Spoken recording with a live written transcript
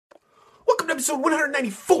episode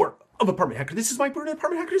 194 of Apartment Hacker. This is Mike Bruno.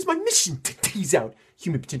 Apartment Hacker is my mission to tease out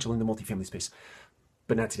human potential in the multifamily space.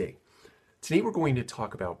 But not today. Today we're going to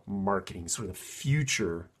talk about marketing, sort of the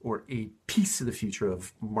future or a piece of the future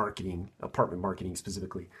of marketing, apartment marketing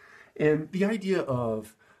specifically. And the idea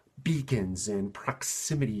of beacons and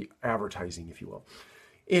proximity advertising, if you will.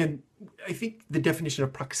 And I think the definition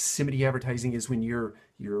of proximity advertising is when you're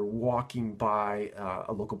walking by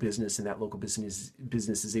a local business and that local business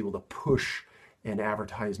is able to push an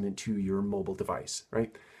advertisement to your mobile device,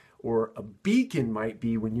 right? Or a beacon might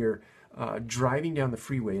be when you're driving down the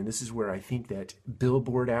freeway, and this is where I think that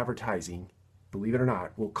billboard advertising, believe it or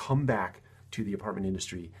not, will come back to the apartment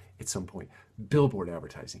industry at some point. Billboard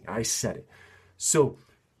advertising, I said it. So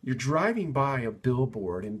you're driving by a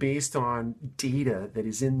billboard, and based on data that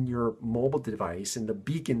is in your mobile device and the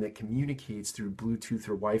beacon that communicates through Bluetooth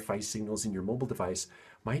or Wi-Fi signals in your mobile device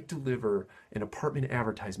might deliver an apartment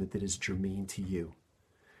advertisement that is germane to you.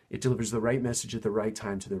 It delivers the right message at the right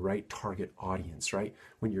time to the right target audience, right?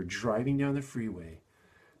 When you're driving down the freeway,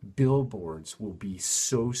 billboards will be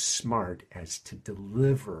so smart as to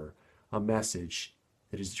deliver a message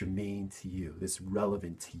that is germane to you, that's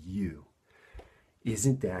relevant to you.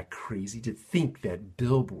 Isn't that crazy to think that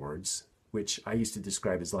billboards, which I used to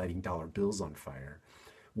describe as lighting dollar bills on fire,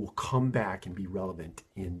 will come back and be relevant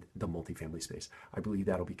in the multifamily space? I believe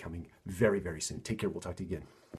that'll be coming very, very soon. Take care. We'll talk to you again.